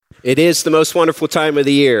It is the most wonderful time of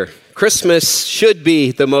the year. Christmas should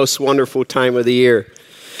be the most wonderful time of the year.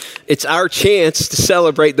 It's our chance to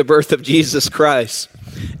celebrate the birth of Jesus Christ.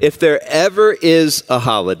 If there ever is a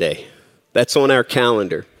holiday that's on our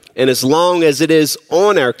calendar, and as long as it is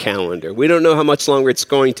on our calendar, we don't know how much longer it's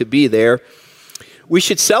going to be there, we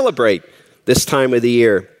should celebrate this time of the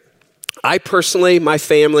year. I personally, my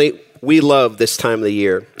family, we love this time of the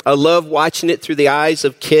year. I love watching it through the eyes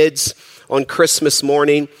of kids on Christmas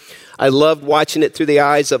morning. I loved watching it through the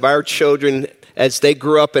eyes of our children as they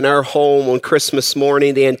grew up in our home on Christmas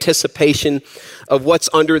morning, the anticipation of what's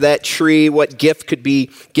under that tree, what gift could be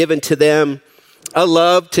given to them. I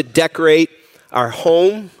love to decorate our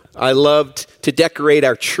home. I loved to decorate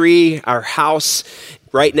our tree, our house.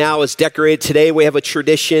 Right now is decorated. Today we have a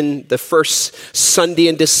tradition. The first Sunday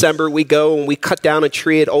in December we go and we cut down a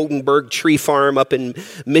tree at Oldenburg Tree Farm up in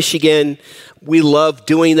Michigan. We love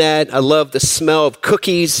doing that. I love the smell of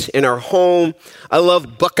cookies in our home. I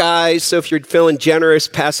love Buckeyes, so if you're feeling generous,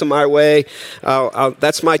 pass them my way.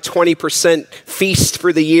 That's my 20% feast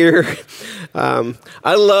for the year.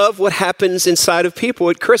 I love what happens inside of people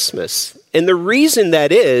at Christmas. And the reason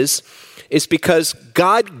that is because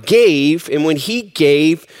God gave, and when he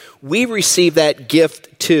gave, we receive that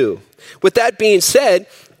gift too. With that being said,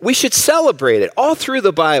 we should celebrate it. All through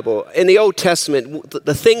the Bible, in the Old Testament,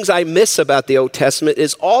 the things I miss about the Old Testament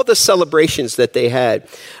is all the celebrations that they had.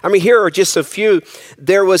 I mean, here are just a few.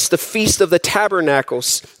 There was the Feast of the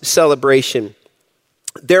Tabernacles celebration.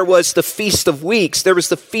 There was the Feast of Weeks. There was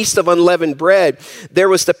the Feast of Unleavened Bread. There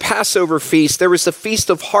was the Passover Feast. There was the Feast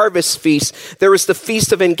of Harvest Feast. There was the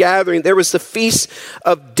Feast of Ingathering. There was the Feast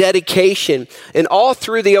of Dedication. And all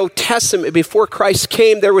through the Old Testament, before Christ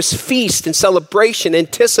came, there was feast and celebration,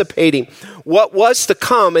 anticipating what was to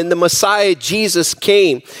come, and the Messiah, Jesus,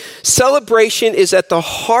 came. Celebration is at the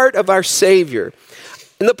heart of our Savior.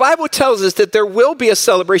 And the Bible tells us that there will be a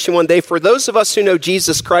celebration one day for those of us who know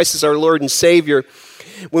Jesus Christ as our Lord and Savior.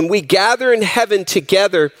 When we gather in heaven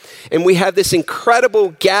together and we have this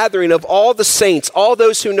incredible gathering of all the saints, all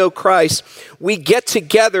those who know Christ, we get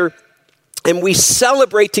together and we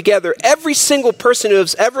celebrate together. Every single person who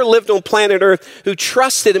has ever lived on planet Earth who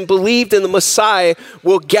trusted and believed in the Messiah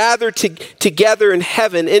will gather together in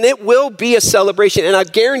heaven, and it will be a celebration. And I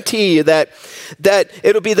guarantee you that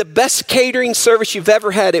it'll be the best catering service you've ever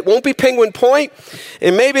had. It won't be Penguin Point,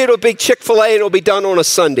 and maybe it'll be Chick-fil-A and it'll be done on a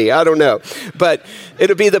Sunday. I don't know. But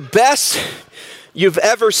it'll be the best you've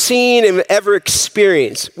ever seen and ever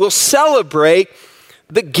experienced. We'll celebrate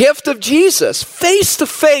the gift of Jesus, face to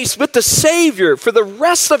face with the Savior for the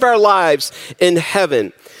rest of our lives in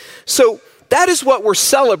heaven. So that is what we're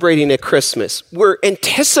celebrating at Christmas. We're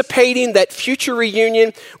anticipating that future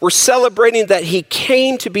reunion. We're celebrating that he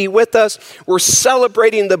came to be with us. We're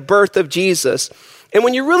celebrating the birth of Jesus. And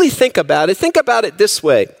when you really think about it this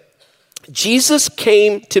way. Jesus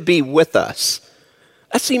came to be with us.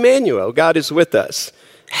 That's Emmanuel. God is with us.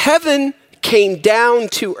 Heaven came down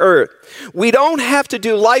to earth. We don't have to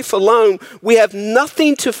do life alone. We have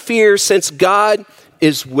nothing to fear since God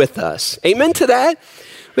is with us. Amen to that?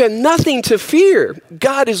 We have nothing to fear.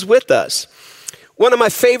 God is with us. One of my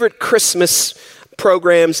favorite Christmas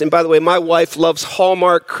programs, and by the way, my wife loves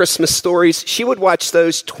Hallmark Christmas stories. She would watch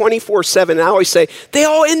those 24/7. I always say, they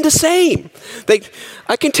all end the same.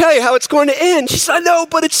 I can tell you how it's going to end. She said, I know,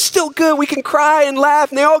 but it's still good. We can cry and laugh,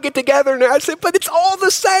 and they all get together. And I said, but it's all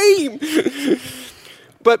the same.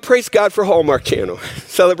 But praise God for Hallmark Channel,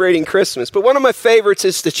 celebrating Christmas. But one of my favorites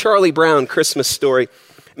is the Charlie Brown Christmas story.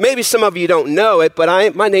 Maybe some of you don't know it,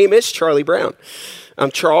 but my name is Charlie Brown.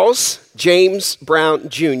 I'm Charles James Brown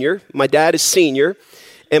Jr. My dad is senior,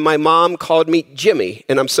 and my mom called me Jimmy,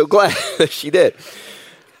 and I'm so glad that she did.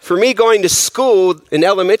 For me, going to school, in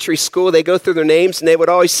elementary school, they go through their names, and they would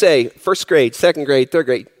always say, first grade, second grade, third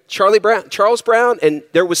grade, Charles Brown, and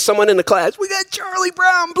there was someone in the class. We got Charlie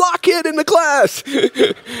Brown, blockhead in the class.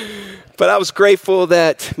 But I was grateful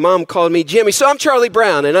that Mom called me Jimmy. So I'm Charlie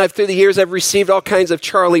Brown, and through the years, I've received all kinds of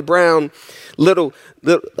Charlie Brown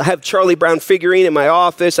I have Charlie Brown figurine in my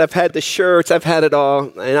office. I've had the shirts. I've had it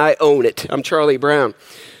all, and I own it. I'm Charlie Brown.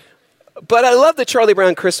 But I love the Charlie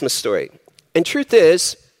Brown Christmas story. And truth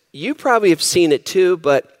is, you probably have seen it too,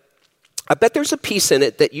 but I bet there's a piece in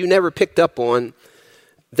it that you never picked up on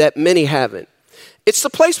that many haven't. It's the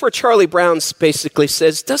place where Charlie Brown basically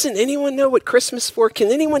says, doesn't anyone know what Christmas is for?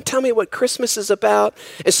 Can anyone tell me what Christmas is about?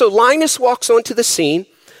 And so Linus walks onto the scene.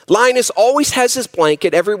 Linus always has his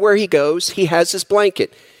blanket. Everywhere he goes, he has his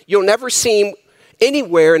blanket. You'll never see him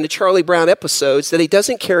anywhere in the Charlie Brown episodes that he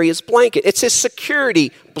doesn't carry his blanket. It's his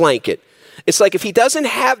security blanket. It's like if he doesn't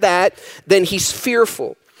have that, then he's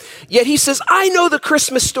fearful. Yet he says, I know the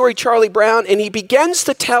Christmas story, Charlie Brown, and he begins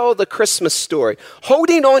to tell the Christmas story,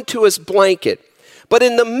 holding on to his blanket. But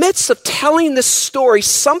in the midst of telling this story,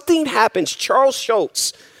 something happens. Charles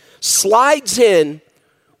Schultz slides in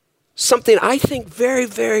something I think very,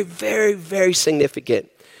 very, very, very significant.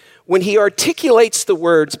 When he articulates the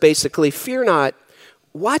words, basically, fear not,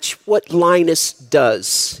 watch what Linus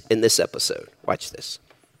does in this episode. Watch this.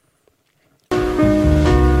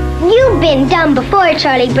 You've been dumb before,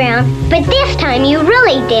 Charlie Brown, but this time you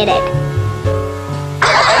really did it.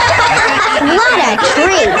 What a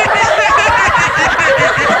treat.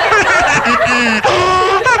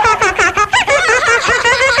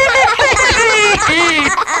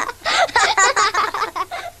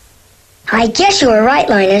 I guess you were right,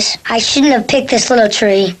 Linus. I shouldn't have picked this little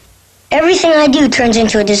tree. Everything I do turns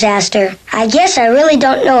into a disaster. I guess I really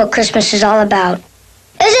don't know what Christmas is all about.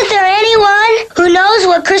 Isn't there anyone who knows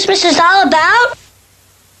what Christmas is all about?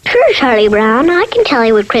 Sure, Charlie Brown. I can tell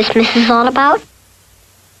you what Christmas is all about.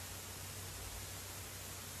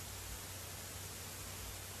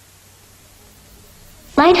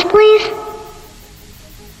 Lights, please.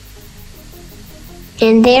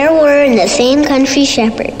 And there were in the same country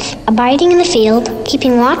shepherds, abiding in the field,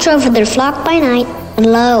 keeping watch over their flock by night. And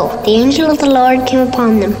lo, the angel of the Lord came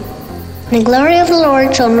upon them. And the glory of the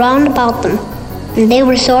Lord shone round about them. And they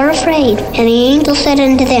were sore afraid. And the angel said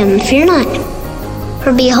unto them, Fear not.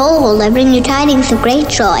 For behold, I bring you tidings of great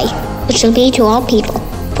joy, which shall be to all people.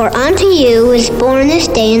 For unto you is born this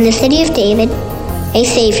day in the city of David a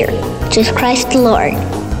Savior, which is Christ the Lord.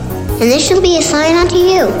 And this shall be a sign unto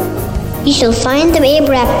you. Ye shall find the babe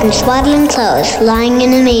wrapped in swaddling clothes, lying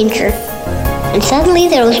in a manger. And suddenly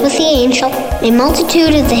there was with the angel a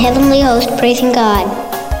multitude of the heavenly host praising God,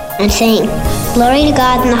 and saying, Glory to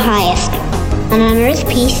God in the highest, and on earth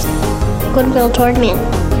peace, goodwill toward men.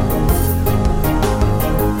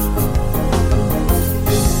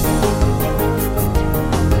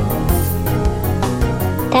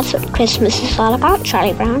 That's what Christmas is all about,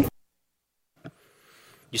 Charlie Brown.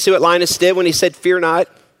 You see what Linus did when he said, fear not?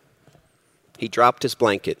 He dropped his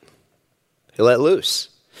blanket. He let loose.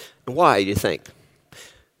 And why, do you think?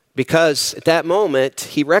 Because at that moment,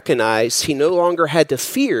 he recognized he no longer had to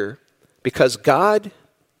fear because God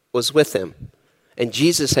was with him and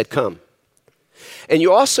Jesus had come. And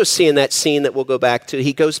you also see in that scene that we'll go back to,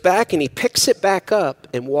 he goes back and he picks it back up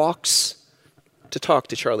and walks to talk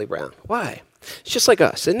to Charlie Brown. Why? It's just like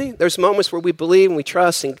us, isn't it? There's moments where we believe and we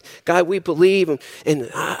trust, and God, we believe,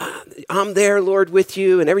 and I'm there, Lord, with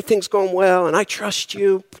you, and everything's going well, and I trust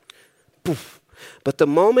you. Poof. But the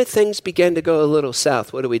moment things begin to go a little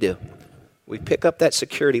south, what do? We pick up that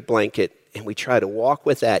security blanket, and we try to walk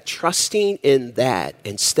with that, trusting in that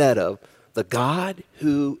instead of the God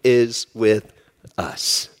who is with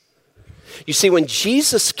us. You see, when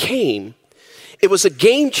Jesus came, it was a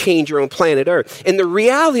game changer on planet Earth. And the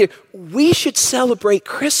reality, we should celebrate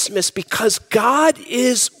Christmas because God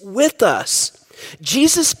is with us.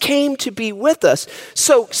 Jesus came to be with us.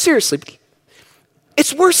 So seriously,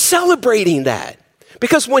 it's worth celebrating that.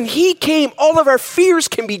 Because when he came, all of our fears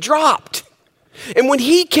can be dropped. And when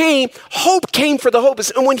he came, hope came for the hopeless.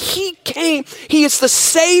 And when he came, he is the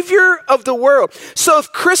Savior of the world. So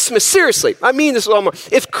if Christmas, seriously, I mean this a lot more,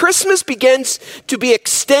 if Christmas begins to be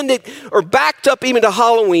extended or backed up even to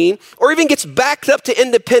Halloween, or even gets backed up to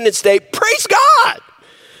Independence Day, praise God.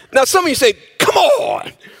 Now some of you say, come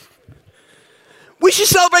on. We should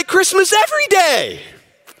celebrate Christmas every day.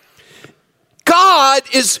 God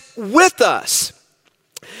is with us.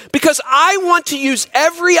 Because I want to use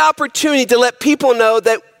every opportunity to let people know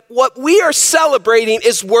that what we are celebrating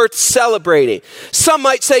is worth celebrating. Some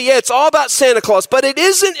might say, yeah, it's all about Santa Claus, but it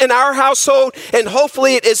isn't in our household, and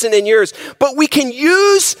hopefully it isn't in yours. But we can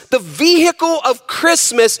use the vehicle of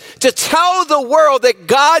Christmas to tell the world that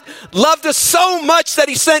God loved us so much that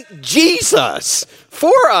he sent Jesus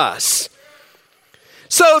for us.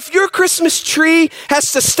 So if your Christmas tree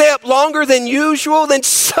has to stay up longer than usual, then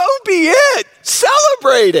so be it.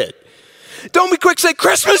 Celebrate it. Don't be quick to say,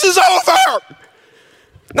 Christmas is over.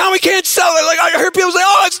 Now we can't celebrate. Like I hear people say,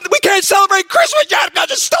 we can't celebrate Christmas yet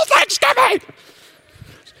because it's still Thanksgiving.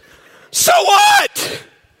 So what?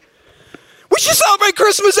 We should celebrate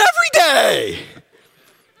Christmas every day.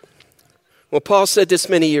 Well, Paul said this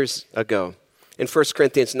many years ago in 1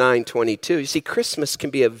 Corinthians 9:22. You see, Christmas can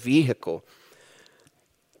be a vehicle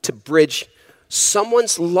to bridge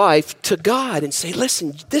someone's life to God and say,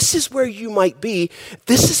 listen, this is where you might be.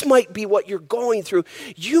 Might be what you're going through.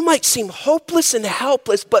 You might seem hopeless and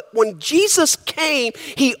helpless, but when Jesus came,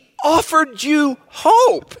 he offered you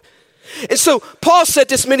hope. And so Paul said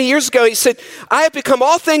this many years ago. He said, I have become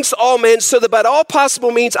all things to all men so that by all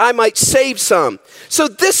possible means I might save some. So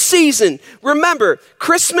this season, remember,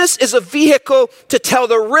 Christmas is a vehicle to tell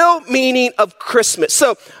the real meaning of Christmas.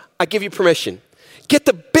 So I give you permission. Get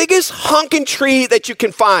the biggest honking tree that you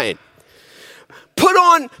can find. Put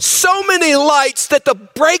on so many lights that the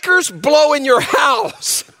breakers blow in your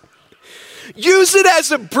house. Use it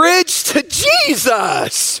as a bridge to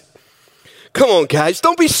Jesus. Come on, guys.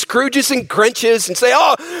 Don't be Scrooges and Grinches and say,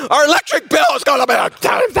 oh, our electric bill is going to be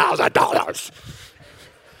 $10,000.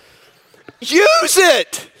 Use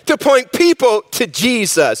it to point people to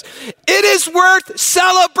Jesus. It is worth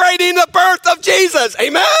celebrating the birth of Jesus.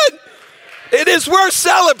 Amen? It is worth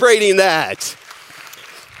celebrating that.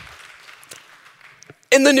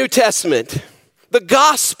 In the New Testament, the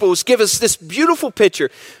Gospels give us this beautiful picture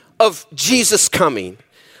of Jesus coming.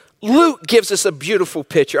 Luke gives us a beautiful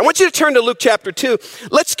picture. I want you to turn to Luke chapter 2.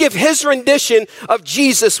 Let's give his rendition of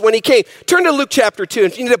Jesus when he came. Turn to Luke chapter 2.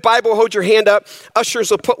 If you need a Bible, hold your hand up.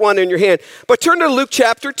 Ushers will put one in your hand. But turn to Luke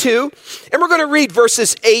chapter 2, and we're going to read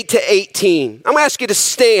verses 8 to 18. I'm going to ask you to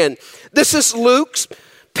stand. This is Luke's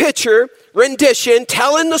picture, rendition,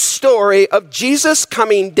 telling the story of Jesus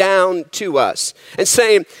coming down to us and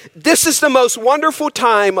saying, this is the most wonderful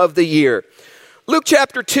time of the year. Luke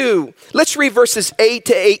chapter 2, let's read verses 8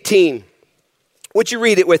 to 18. Would you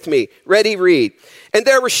read it with me? Ready, read. And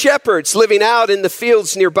there were shepherds living out in the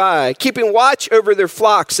fields nearby, keeping watch over their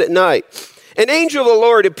flocks at night. An angel of the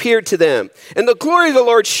Lord appeared to them, and the glory of the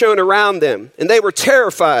Lord shone around them, and they were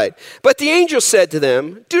terrified. But the angel said to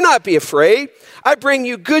them, do not be afraid. I bring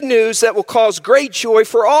you good news that will cause great joy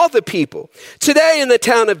for all the people. Today in the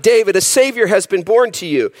town of David, a Savior has been born to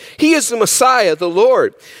you. He is the Messiah, the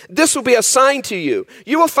Lord. This will be a sign to you.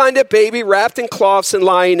 You will find a baby wrapped in cloths and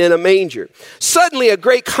lying in a manger. Suddenly a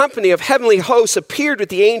great company of heavenly hosts appeared with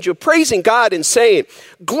the angel, praising God and saying,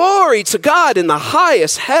 glory to God in the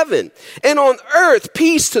highest heaven, and on earth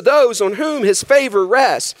peace to those on whom his favor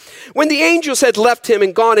rests. When the angels had left him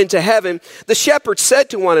and gone into heaven, the shepherds said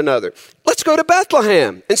to one another, let's go to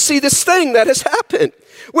Bethlehem and see this thing that has happened,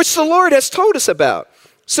 which the Lord has told us about.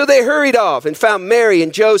 So they hurried off and found Mary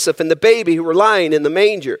and Joseph and the baby who were lying in the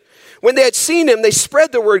manger. When they had seen him, they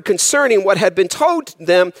spread the word concerning what had been told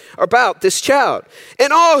them about this child.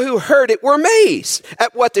 And all who heard it were amazed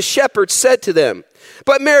at what the shepherds said to them.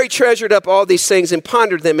 But Mary treasured up all these things and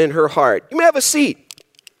pondered them in her heart. You may have a seat.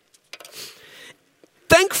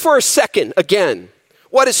 Think for a second again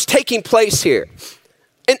what is taking place here.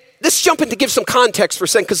 And let's jump in to give some context for a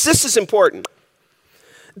second, because this is important.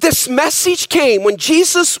 This message came when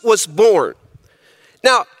Jesus was born.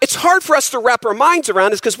 Now, it's hard for us to wrap our minds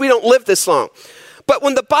around this because we don't live this long. But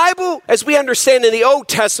when the Bible, as we understand in the Old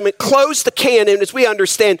Testament, closed the canon, as we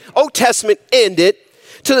understand, Old Testament ended,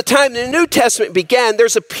 to the time the New Testament began,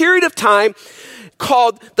 there's a period of time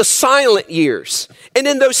called the silent years. And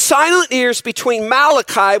in those silent years between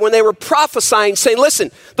Malachi, when they were prophesying, saying,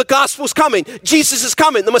 listen, the gospel's coming, Jesus is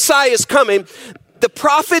coming, the Messiah is coming, the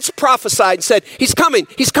prophets prophesied and said, he's coming,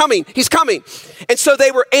 he's coming, he's coming. And so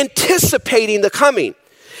they were anticipating the coming.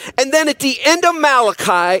 And then at the end of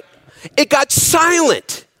Malachi, it got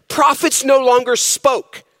silent. Prophets no longer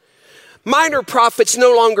spoke. Minor prophets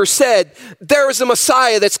no longer said, there is a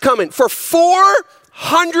Messiah that's coming. For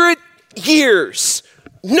 400 years,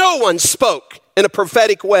 no one spoke in a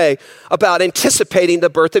prophetic way about anticipating the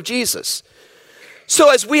birth of Jesus.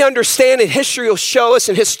 So as we understand, and history will show us,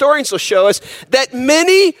 and historians will show us, that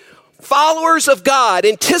many followers of God,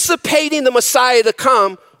 anticipating the Messiah to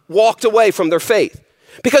come, walked away from their faith.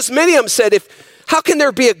 Because many of them said, how can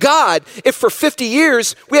there be a God if for 50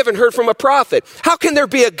 years we haven't heard from a prophet? How can there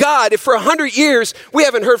be a God if for 100 years we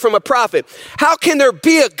haven't heard from a prophet? How can there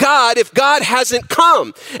be a God if God hasn't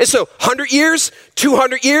come? And so 100 years,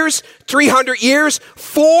 200 years, 300 years,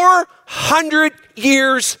 400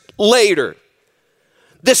 years later,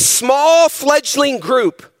 this small fledgling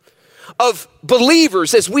group of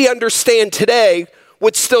believers, as we understand today,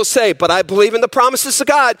 would still say, but I believe in the promises of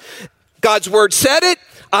God. God's word said it.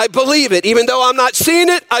 I believe it. Even though I'm not seeing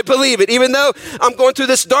it, I believe it. Even though I'm going through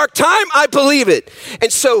this dark time, I believe it.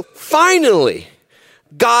 And so finally,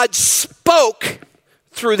 God spoke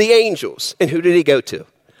through the angels. And who did he go to?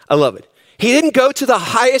 I love it. He didn't go to the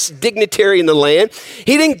highest dignitary in the land.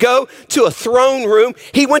 He didn't go to a throne room.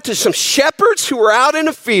 He went to some shepherds who were out in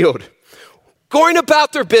a field, going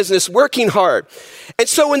about their business, working hard. And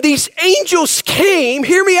so when these angels came,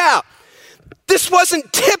 hear me out, this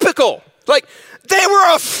wasn't typical. Like, they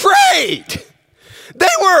were afraid. They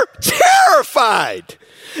were terrified.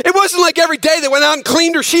 It wasn't like every day they went out and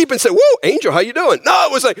cleaned their sheep and said, whoa, angel, how you doing? No,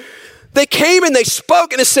 it was like, They came and they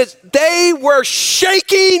spoke, and it says they were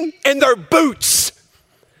shaking in their boots.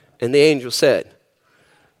 And the angel said,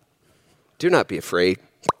 do not be afraid.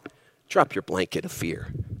 Drop your blanket of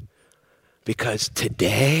fear. Because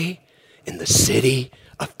today in the city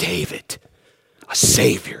of David, a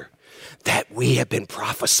Savior that we have been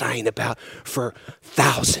prophesying about for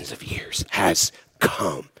thousands of years has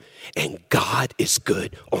come. And God is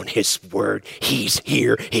good on his word. He's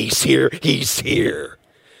here, he's here, he's here.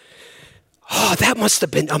 Oh, that must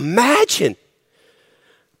have been, imagine,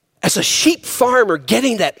 as a sheep farmer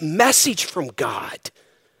getting that message from God.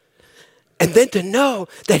 And then to know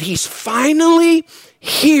that he's finally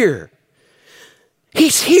here.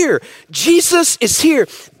 He's here. Jesus is here.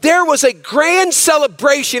 There was a grand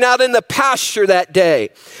celebration out in the pasture that day.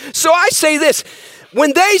 So I say this,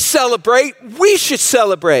 when they celebrate, we should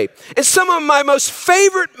celebrate. And some of my most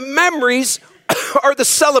favorite memories are the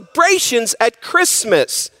celebrations at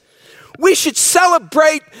Christmas. We should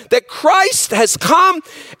celebrate that Christ has come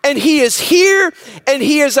and he is here and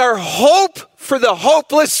he is our hope for the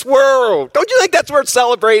hopeless world. Don't you think that's worth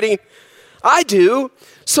celebrating? I do.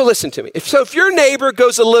 So listen to me. If your neighbor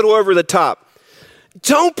goes a little over the top,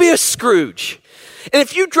 don't be a Scrooge. And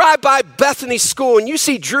if you drive by Bethany School and you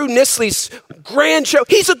see Drew Nisley's grand show,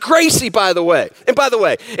 he's a Gracie, by the way. And by the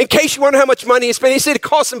way, in case you wonder how much money he spent, he said it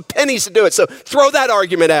cost him pennies to do it. So throw that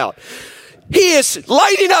argument out. He is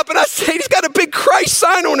lighting up, and I say, he's got a big Christ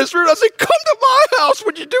sign on his roof. I say, come to my house.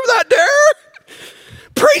 Would you do that there?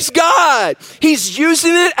 Praise God. He's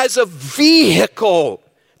using it as a vehicle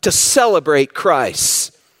to celebrate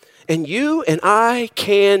Christ. And you and I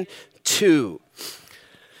can too.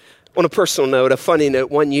 On a personal note, a funny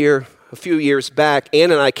note, one year, a few years back,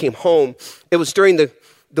 Ann and I came home. It was during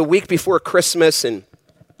the week before Christmas, and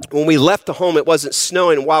when we left the home, it wasn't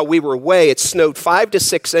snowing. While we were away, it snowed 5 to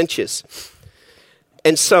 6 inches.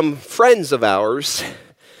 And some friends of ours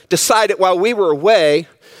decided while we were away,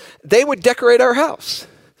 they would decorate our house.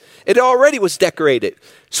 It already was decorated.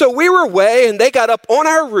 So we were away, and they got up on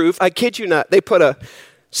our roof. I kid you not. They put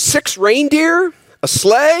 6 reindeer, a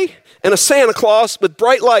sleigh, and a Santa Claus with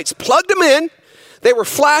bright lights. Plugged them in. They were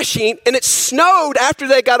flashing, and it snowed after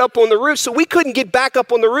they got up on the roof, so we couldn't get back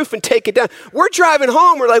up on the roof and take it down. We're driving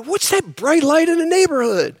home. We're like, what's that bright light in the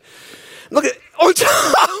neighborhood? Look at on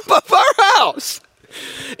top of our house.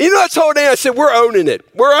 You know, I told Ann, I said, we're owning it.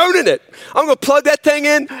 We're owning it. I'm going to plug that thing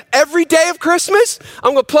in every day of Christmas.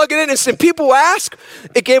 I'm going to plug it in. And people ask,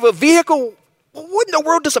 it gave a vehicle. Well, what in the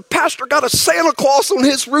world does a pastor got a Santa Claus on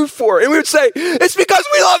his roof for? And we would say, it's because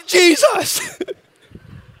we love Jesus.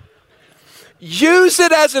 Use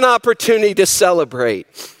it as an opportunity to celebrate.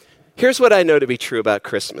 Here's what I know to be true about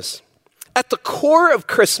Christmas. At the core of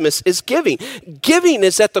Christmas is giving. Giving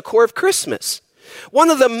is at the core of Christmas. One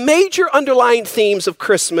of the major underlying themes of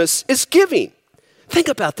Christmas is giving. Think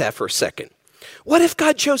about that for a second. What if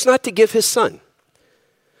God chose not to give his son?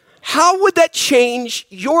 How would that change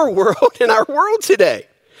your world and our world today?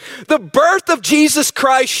 The birth of Jesus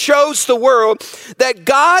Christ shows the world that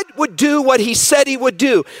God would do what he said he would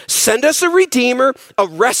do. Send us a redeemer, a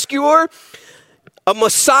rescuer, a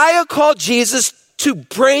Messiah called Jesus to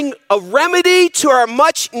bring a remedy to our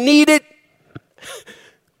much needed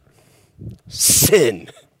sin.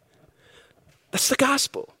 That's the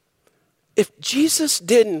gospel. If Jesus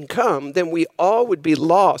didn't come, then we all would be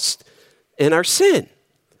lost in our sin.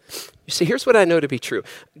 You see, here's what I know to be true.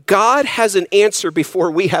 God has an answer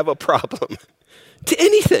before we have a problem to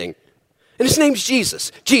anything. And his name's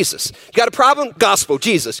Jesus. Jesus. You got a problem? Gospel.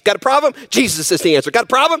 Jesus. Got a problem? Jesus is the answer. Got a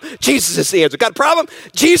problem? Jesus is the answer. Got a problem?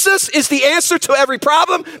 Jesus is the answer to every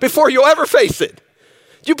problem before you'll ever face it.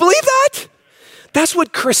 Do you believe that? That's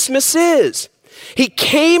what Christmas is. He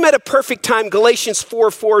came at a perfect time. Galatians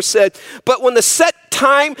 4:4 said, but when the set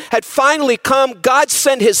time had finally come, God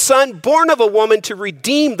sent his son, born of a woman, to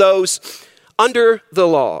redeem those under the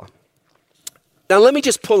law. Now, let me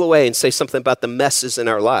just pull away and say something about the messes in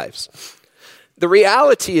our lives. The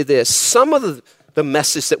reality of this, some of the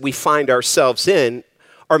messes that we find ourselves in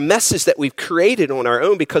are messes that we've created on our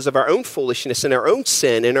own because of our own foolishness and our own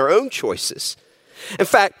sin and our own choices. In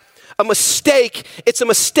fact, it's a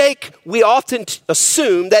mistake we often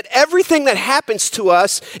assume that everything that happens to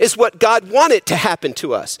us is what God wanted to happen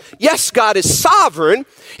to us. Yes, God is sovereign.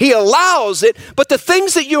 He allows it. But the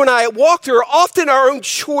things that you and I walk through are often our own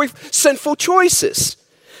sinful choices.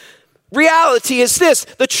 Reality is this.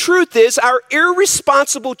 The truth is our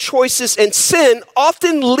irresponsible choices and sin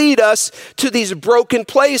often lead us to these broken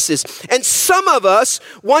places. And some of us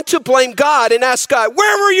want to blame God and ask God,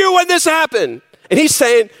 where were you when this happened? And he's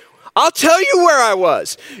saying, I'll tell you where I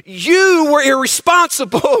was. You were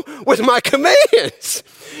irresponsible with my commands.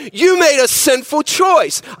 You made a sinful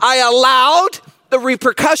choice. I allowed the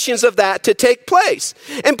repercussions of that to take place.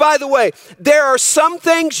 And by the way, there are some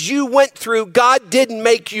things you went through God didn't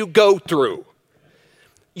make you go through.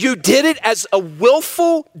 You did it as a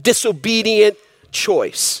willful, disobedient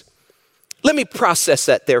choice. Let me process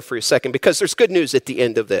that there for a second, because there's good news at the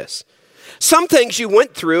end of this. Some things you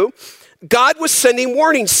went through, God was sending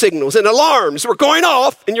warning signals and alarms were going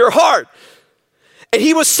off in your heart. And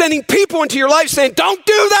he was sending people into your life saying, don't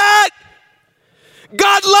do that.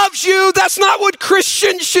 God loves you. That's not what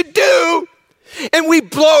Christians should do. And we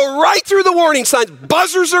blow right through the warning signs.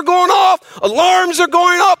 Buzzers are going off. Alarms are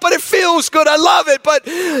going off, but it feels good. I love it. But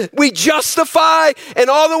we justify, and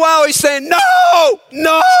all the while he's saying, no,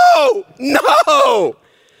 no, no.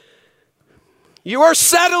 You are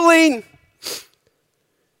settling.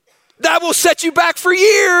 That will set you back for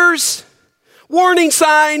years. Warning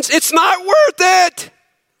signs. It's not worth it.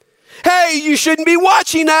 Hey, you shouldn't be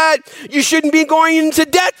watching that. You shouldn't be going into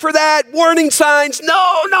debt for that. Warning signs.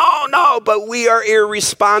 No, no, no. But we are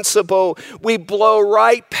irresponsible. We blow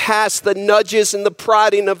right past the nudges and the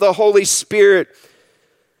prodding of the Holy Spirit.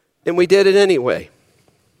 And we did it anyway.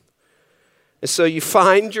 And so you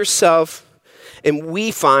find yourself, and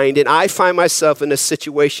I find myself in a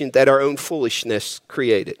situation that our own foolishness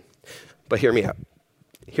created. But hear me out.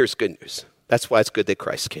 Here's good news. That's why it's good that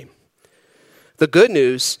Christ came. The good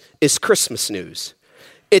news is Christmas news.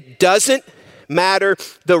 It doesn't matter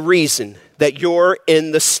the reason that you're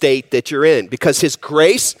in the state that you're in, because his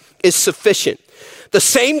grace is sufficient. The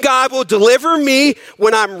same God will deliver me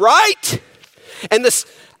when I'm right and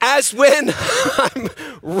as when I'm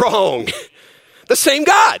wrong. The same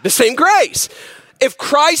God, the same grace. If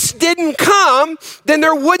Christ didn't come, then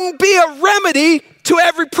there wouldn't be a remedy to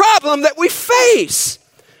every problem that we face.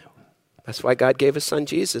 That's why God gave his son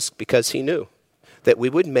Jesus, because he knew that we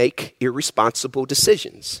would make irresponsible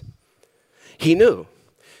decisions. He knew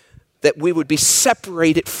that we would be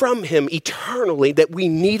separated from him eternally, that we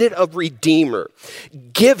needed a redeemer.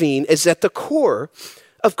 Giving is at the core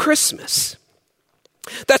of Christmas.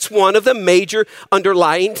 That's one of the major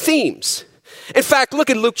underlying themes. In fact, look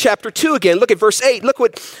at Luke chapter 2 again. Look at verse 8. Look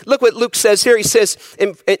what Luke says here. He says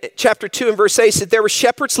in chapter 2 and verse 8, he said, there were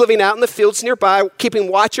shepherds living out in the fields nearby, keeping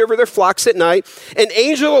watch over their flocks at night. An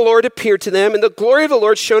angel of the Lord appeared to them, and the glory of the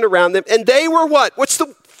Lord shone around them. And they were what? What's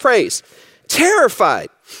the phrase? Terrified.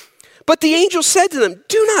 But the angel said to them,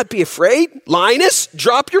 do not be afraid. Linus,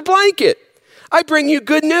 drop your blanket. I bring you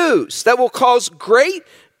good news that will cause great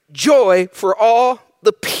joy for all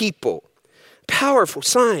the people. Powerful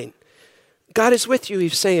sign. God is with you.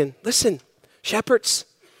 He's saying, listen, shepherds,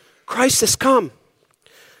 Christ has come.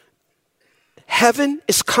 Heaven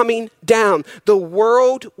is coming down. The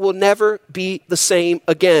world will never be the same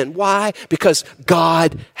again. Why? Because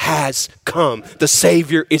God has come. The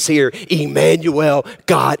Savior is here. Emmanuel,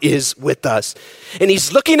 God is with us. And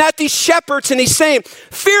he's looking at these shepherds and he's saying,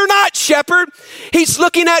 fear not, shepherd. He's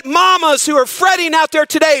looking at mamas who are fretting out there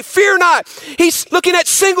today. Fear not. He's looking at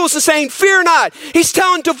singles and saying, fear not. He's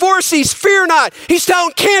telling divorcees, fear not. He's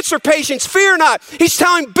telling cancer patients, fear not. He's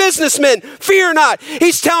telling businessmen, fear not.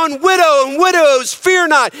 He's telling widows, fear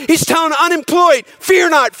not. He's telling unemployed, fear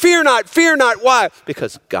not, fear not, fear not. Why?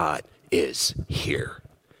 Because God is here.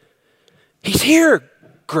 He's here,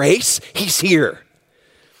 Grace. He's here.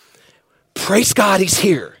 Praise God, he's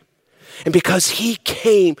here. And because he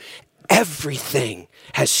came, everything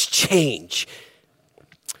has changed.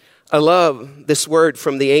 I love this word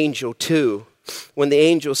from the angel too. When the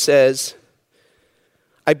angel says,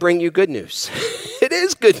 I bring you good news. It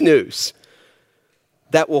is good news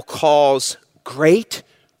that will cause great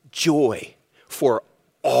joy for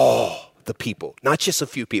all the people. Not just a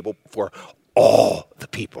few people, for all the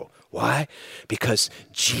people. Why? Because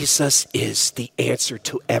Jesus is the answer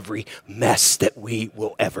to every mess that we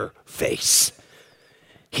will ever face.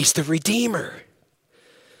 He's the Redeemer.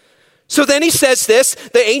 So then he says this,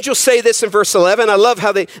 the angels say this in verse 11. I love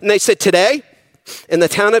how they said, today in the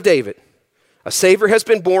town of David, a Savior has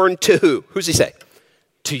been born to who? Who's he say?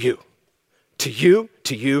 To you. To you,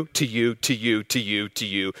 to you, to you, to you, to you, to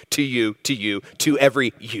you, to you, to you, to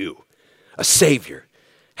every you. A Savior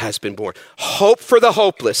has been born. Hope for the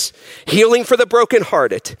hopeless, healing for the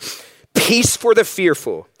brokenhearted, peace for the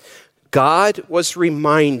fearful. God was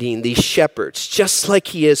reminding these shepherds, just like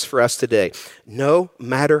he is for us today, no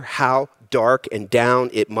matter how dark and down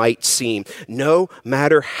it might seem, no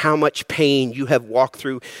matter how much pain you have walked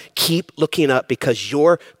through, keep looking up because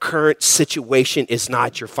your current situation is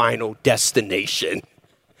not your final destination.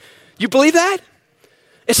 You believe that?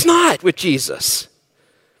 It's not with Jesus.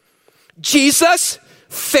 Jesus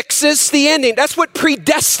fixes the ending. That's what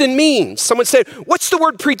predestined means. Someone said, what's the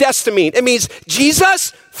word predestined mean? It means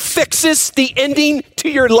Jesus fixes the ending to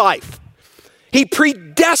your life. He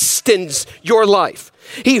predestines your life.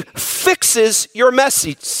 He fixes your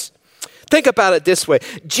message. Think about it this way.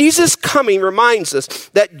 Jesus coming reminds us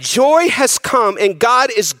that joy has come and God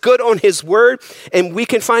is good on his word, and we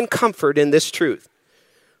can find comfort in this truth.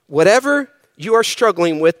 Whatever you are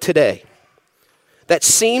struggling with today that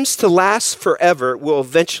seems to last forever will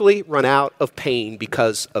eventually run out of pain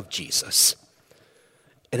because of Jesus.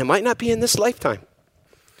 And it might not be in this lifetime,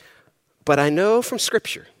 but I know from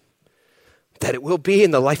Scripture that it will be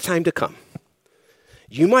in the lifetime to come.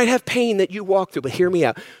 You might have pain that you walk through, but hear me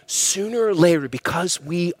out. Sooner or later, because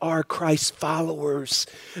we are Christ followers,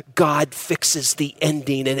 God fixes the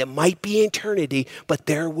ending, and it might be eternity, but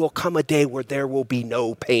there will come a day where there will be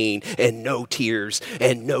no pain and no tears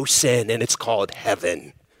and no sin, and it's called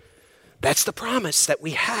heaven. That's the promise that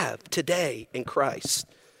we have today in Christ.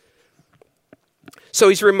 So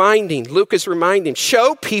Luke is reminding,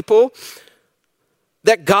 show people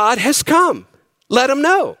that God has come. Let them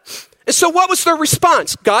know. And so what was their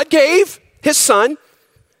response? God gave his son.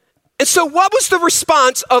 And so what was the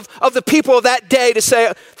response of the people of that day to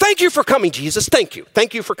say, thank you for coming, Jesus. Thank you.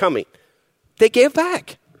 Thank you for coming. They gave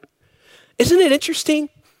back. Isn't it interesting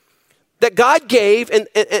that God gave and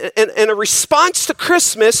a response to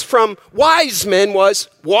Christmas from wise men was,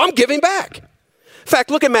 well, I'm giving back. In fact,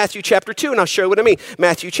 look at Matthew chapter 2, and I'll show you what I mean.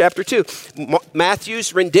 Matthew chapter 2.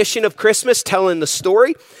 Matthew's rendition of Christmas, telling the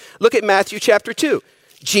story. Look at Matthew chapter 2.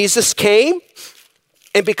 Jesus came,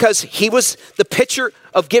 and because he was the picture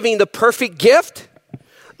of giving the perfect gift,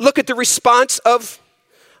 look at the response of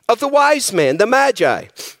the wise man, the Magi.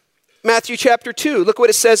 Matthew chapter 2, look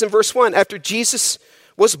what it says in verse 1. After Jesus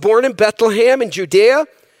was born in Bethlehem in Judea,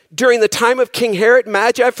 during the time of King Herod,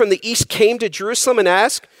 Magi from the east came to Jerusalem and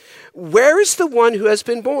asked, where is the one who has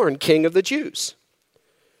been born, King of the Jews?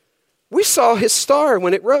 We saw his star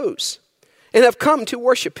when it rose and have come to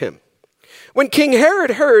worship him. When King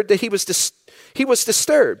Herod heard that he was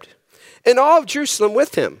disturbed, and all of Jerusalem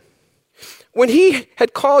with him, when he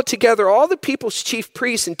had called together all the people's chief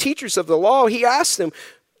priests and teachers of the law, he asked them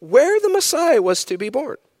where the Messiah was to be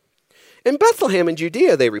born. In Bethlehem in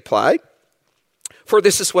Judea, they replied, for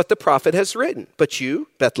this is what the prophet has written. But you,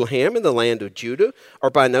 Bethlehem, in the land of Judah, are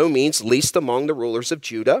by no means least among the rulers of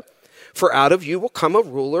Judah, for out of you will come a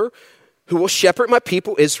ruler who will shepherd my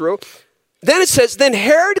people Israel. Then it says, then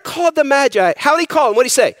Herod called the Magi. How did he call them? What did he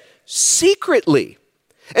say? Secretly.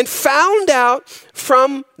 And found out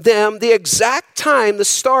from them the exact time the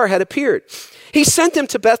star had appeared. He sent them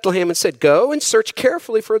to Bethlehem and said, go and search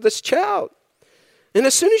carefully for this child. And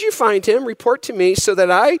as soon as you find him, report to me so that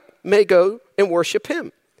I may go and worship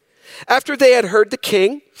him. After they had heard the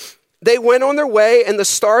king, they went on their way, and the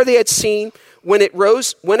star they had seen when it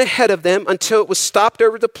rose went ahead of them until it was stopped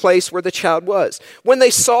over the place where the child was. When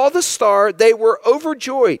they saw the star, they were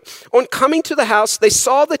overjoyed. On coming to the house, they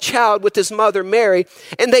saw the child with his mother Mary,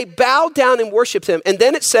 and they bowed down and worshiped him. And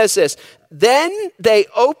then it says this, then they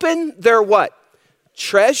opened their what?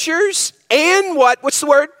 Treasures and what? What's the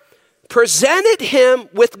word? Presented him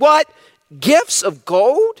with what? Gifts of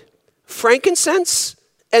gold, frankincense,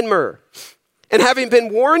 and myrrh. And having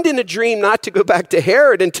been warned in a dream not to go back to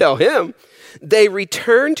Herod and tell him, they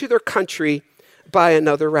returned to their country by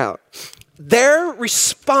another route. Their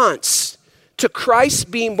response to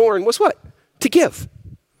Christ being born was what? To give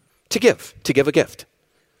a gift.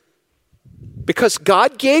 Because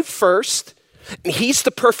God gave first, and he's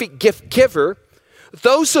the perfect gift giver.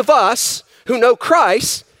 Those of us who know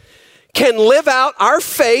Christ can live out our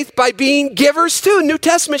faith by being givers too. New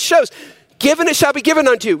Testament shows, given it shall be given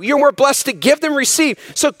unto you. You're more blessed to give than receive.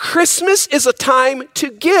 So Christmas is a time to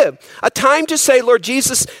give, a time to say, Lord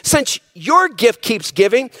Jesus, since your gift keeps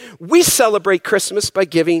giving, we celebrate Christmas by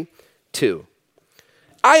giving too.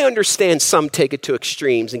 I understand some take it to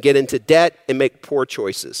extremes and get into debt and make poor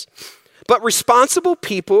choices. But responsible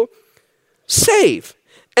people save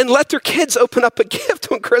and let their kids open up a gift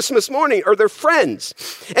on Christmas morning, or their friends.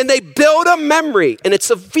 And they build a memory, and it's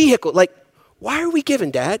a vehicle. Like, why are we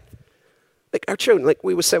giving, Dad? Like our children, like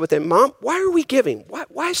we would say with them, Mom, why are we giving?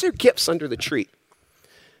 Why is there gifts under the tree?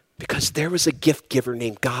 Because there was a gift giver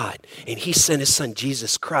named God, and he sent his son,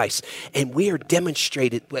 Jesus Christ. And we are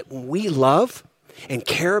demonstrated that when we love and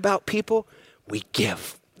care about people, we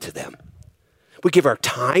give to them. We give our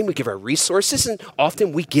time, we give our resources, and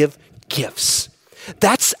often we give gifts.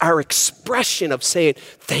 That's our expression of saying,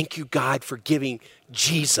 thank you, God, for giving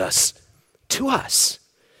Jesus to us.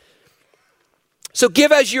 So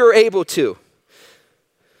give as you're able to.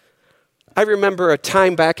 I remember a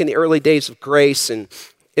time back in the early days of Grace, and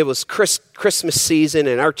it was Christmas season,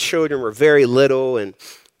 and our children were very little, and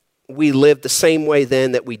we lived the same way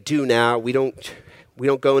then that we do now. We don't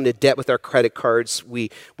go into debt with our credit cards. We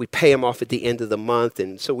pay them off at the end of the month,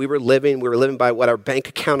 and so we were living by what our bank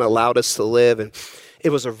account allowed us to live, and it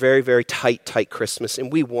was a very, very tight Christmas,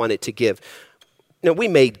 and we wanted to give. We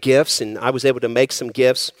made gifts, and I was able to make some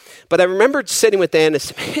gifts, but I remember sitting with Ann and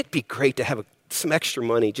said, it'd be great to have some extra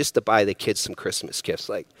money just to buy the kids some Christmas gifts.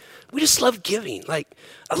 Like, we just love giving. Like,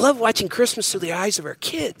 I love watching Christmas through the eyes of our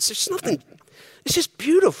kids. There's nothing, it's just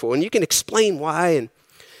beautiful, and you can explain why, and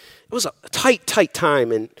it was a tight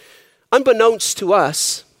time, and unbeknownst to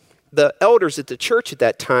us, the elders at the church at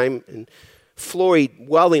that time, and Floyd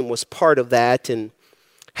Welling was part of that, and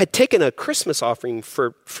had taken a Christmas offering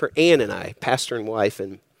for Ann and I, pastor and wife,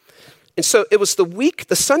 and so it was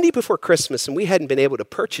the Sunday before Christmas, and we hadn't been able to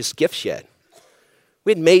purchase gifts yet.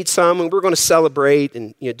 We had made some, and we were going to celebrate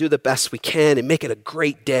and do the best we can and make it a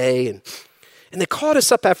great day, and they called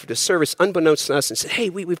us up after the service, unbeknownst to us, and said, hey,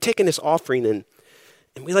 we've taken this offering, and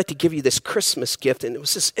we'd like to give you this Christmas gift, and it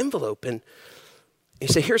was this envelope, and he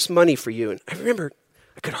said, here's money for you, and I remember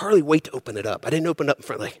I could hardly wait to open it up. I didn't open it up in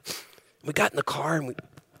front, we got in the car, and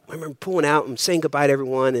I remember pulling out and saying goodbye to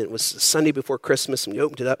everyone, and it was Sunday before Christmas, and we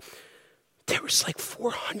opened it up. There was like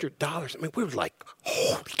 $400. I mean, we were like,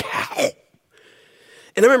 holy cow.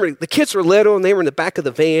 And I remember the kids were little, and they were in the back of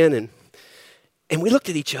the van, and we looked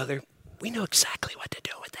at each other. We know exactly what to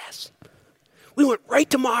do with this. We went right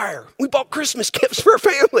to Meijer. We bought Christmas gifts for our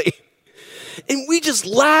family. And we just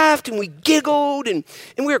laughed, and we giggled, and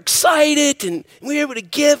we were excited, and we were able to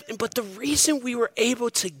give. But the reason we were able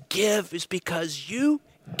to give is because you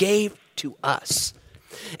gave to us.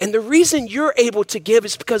 And the reason you're able to give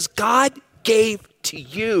is because God gave to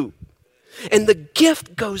you. And the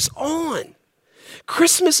gift goes on.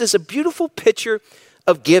 Christmas is a beautiful picture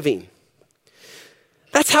of giving.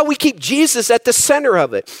 That's how we keep Jesus at the center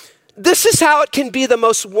of it. This is how it can be the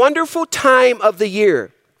most wonderful time of the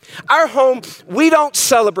year. Our home, we don't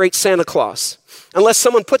celebrate Santa Claus unless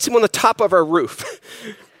someone puts him on the top of our roof.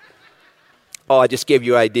 Oh, I just gave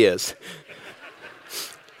you ideas.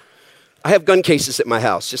 I have gun cases at my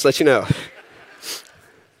house, just to let you know.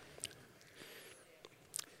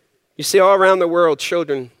 You see, all around the world,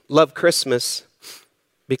 children love Christmas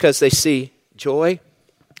because they see joy,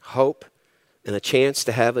 hope, and a chance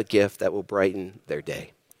to have a gift that will brighten their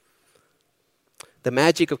day. The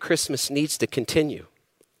magic of Christmas needs to continue.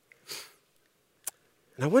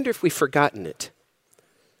 And I wonder if we've forgotten it.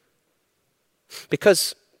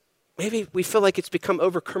 Because maybe we feel like it's become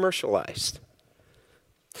over-commercialized.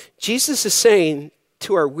 Jesus is saying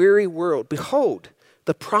to our weary world, behold,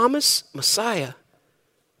 the promised Messiah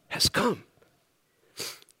has come.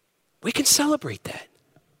 We can celebrate that.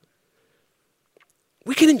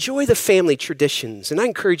 We can enjoy the family traditions. And I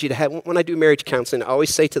encourage you to have, when I do marriage counseling, I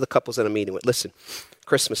always say to the couples that I'm meeting with, listen,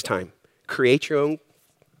 Christmas time, create your own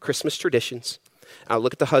Christmas traditions. I'll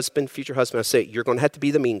look at the husband, future husband, I'll say, you're going to have to be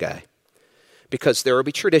the mean guy. Because there will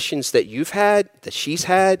be traditions that you've had, that she's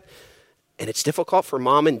had, and it's difficult for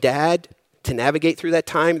mom and dad to navigate through that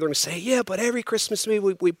time. They're going to say, yeah, but every Christmas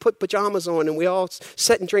we put pajamas on and we all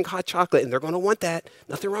sit and drink hot chocolate, and they're going to want that.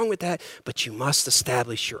 Nothing wrong with that. But you must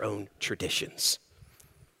establish your own traditions.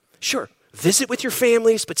 Sure, visit with your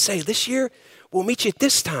families, but say, this year we'll meet you at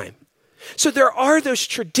this time. So there are those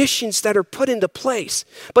traditions that are put into place,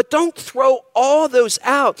 but don't throw all those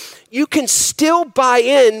out. You can still buy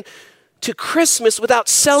in to Christmas without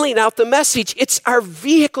selling out the message. It's our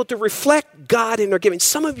vehicle to reflect God in our giving.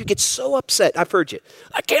 Some of you get so upset. I've heard you.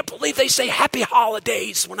 I can't believe they say happy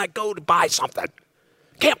holidays when I go to buy something.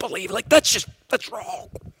 Can't believe it. Like, that's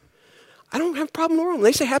wrong. I don't have a problem with them.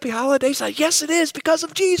 They say happy holidays. Yes, it is because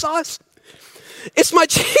of Jesus. It's my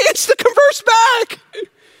chance to converse back.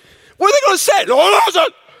 What are they going to say? No, it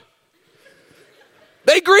isn't.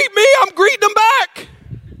 They greet me, I'm greeting them back.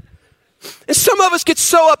 And some of us get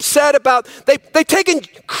so upset about, they've taken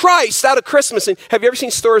Christ out of Christmas. And have you ever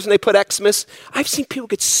seen stores and they put Xmas? I've seen people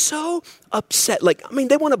get so upset.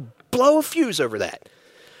 They want to blow a fuse over that.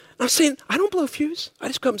 And I'm saying, I don't blow a fuse. I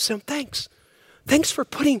just come and say, thanks. Thanks for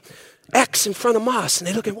putting X in front of Mas. And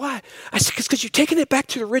they look at why? I said, because you're taking it back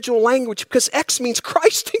to the original language, because X means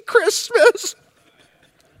Christ in Christmas.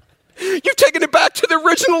 You've taken it back to the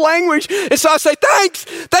original language. And so I say,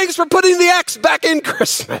 thanks for putting the X back in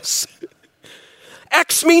Christmas.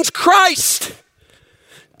 X means Christ.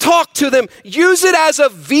 Talk to them. Use it as a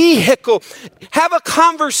vehicle. Have a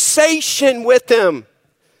conversation with them.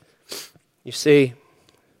 You see,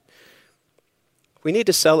 we need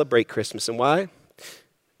to celebrate Christmas. And why?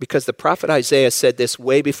 Because the prophet Isaiah said this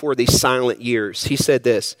way before these silent years. He said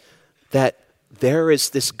this, that there is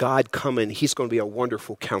this God coming. He's going to be a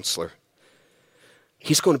wonderful counselor.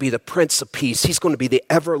 He's going to be the Prince of Peace. He's going to be the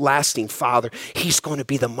everlasting Father. He's going to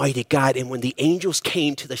be the mighty God. And when the angels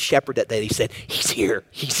came to the shepherd that day, he said, he's here.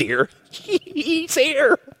 He's here. He's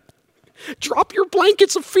here. Drop your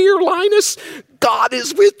blankets of fear, Linus. God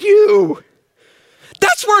is with you.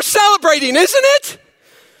 That's worth celebrating, isn't it?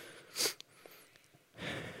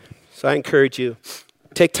 So I encourage you,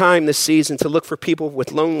 take time this season to look for people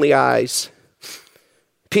with lonely eyes,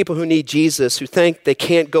 people who need Jesus, who think they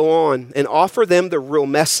can't go on, and offer them the real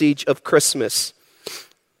message of Christmas.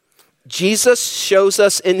 Jesus shows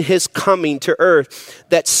us in his coming to earth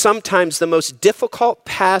that sometimes the most difficult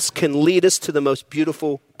paths can lead us to the most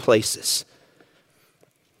beautiful places.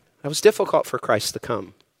 It was difficult for Christ to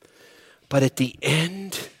come. But at the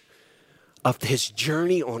end of his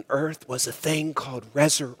journey on earth was a thing called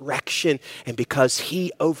resurrection. And because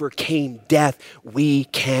he overcame death, we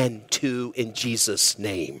can too in Jesus'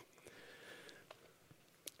 name.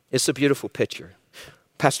 It's a beautiful picture.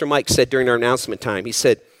 Pastor Mike said during our announcement time, he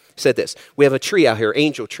said this, we have a tree out here,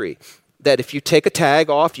 angel tree, that if you take a tag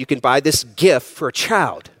off, you can buy this gift for a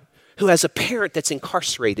child who has a parent that's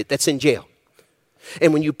incarcerated, that's in jail.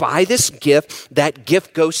 And when you buy this gift, that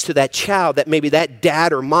gift goes to that child that maybe that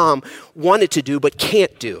dad or mom wanted to do but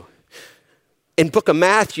can't do. In book of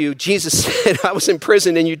Matthew, Jesus said, I was in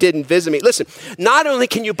prison and you didn't visit me. Listen, not only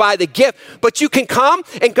can you buy the gift, but you can come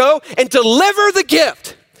and go and deliver the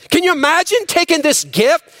gift. Can you imagine taking this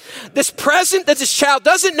gift, this present that this child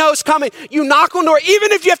doesn't know is coming? You knock on the door,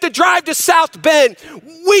 even if you have to drive to South Bend,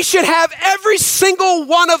 we should have every single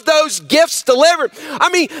one of those gifts delivered. I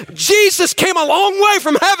mean, Jesus came a long way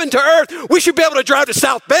from heaven to earth. We should be able to drive to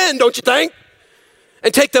South Bend, don't you think?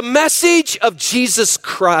 And take the message of Jesus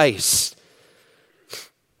Christ.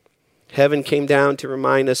 Heaven came down to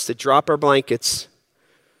remind us to drop our blankets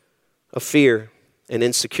of fear and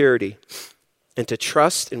insecurity and to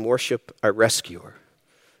trust and worship our rescuer,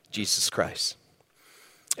 Jesus Christ.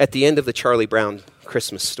 At the end of the Charlie Brown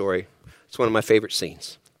Christmas story, it's one of my favorite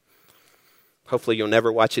scenes. Hopefully you'll never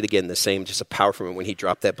watch it again the same, just a powerful moment when he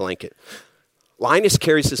dropped that blanket. Linus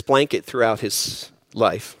carries this blanket throughout his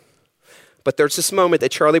life. But there's this moment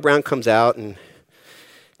that Charlie Brown comes out and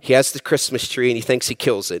he has the Christmas tree and he thinks he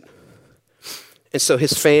kills it. And so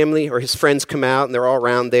his family or his friends come out and they're all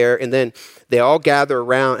around there and then they all gather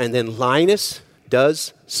around and then Linus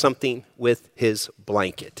does something with his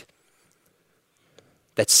blanket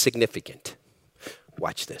that's significant.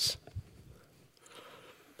 Watch this.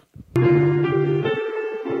 I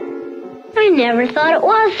never thought it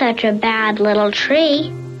was such a bad little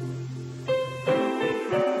tree.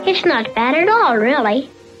 It's not bad at all, really.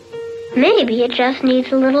 Maybe it just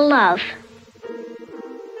needs a little love.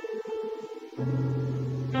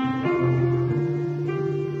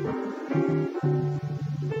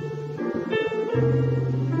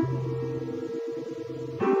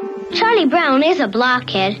 Charlie Brown is a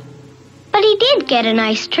blockhead, but he did get a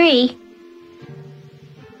nice tree.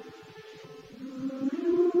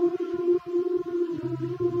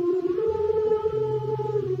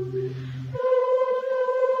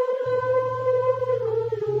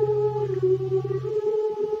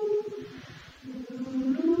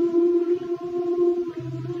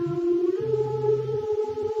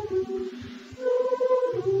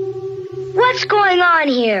 What's going on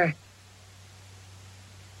here?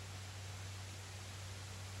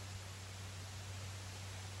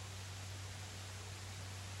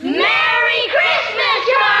 Merry Christmas,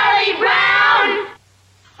 Charlie Brown!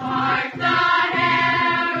 Hark the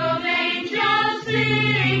herald angels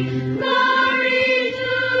sing, glory to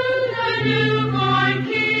the newborn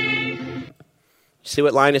King. See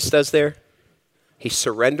what Linus does there? He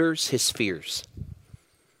surrenders his fears.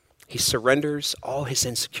 He surrenders all his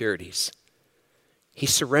insecurities. He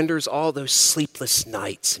surrenders all those sleepless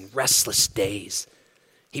nights and restless days.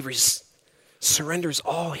 He surrenders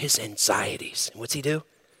all his anxieties. And what's he do?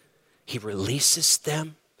 He releases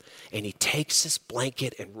them and he takes his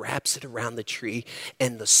blanket and wraps it around the tree.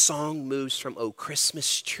 And the song moves from, "Oh,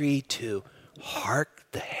 Christmas tree," to "Hark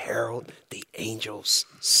the herald, the angels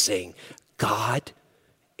sing." God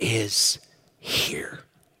is here.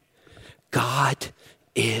 God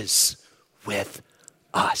is with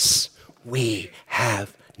us. We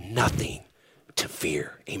have nothing to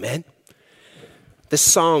fear. Amen? This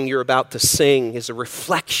song you're about to sing is a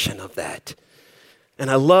reflection of that.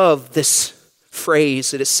 And I love this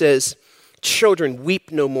phrase that it says, "Children,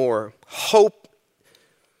 weep no more. Hope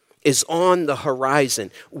is on the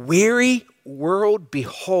horizon. Weary world,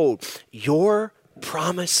 behold, your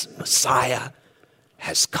promised Messiah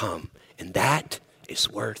has come. And that is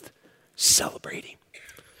worth celebrating.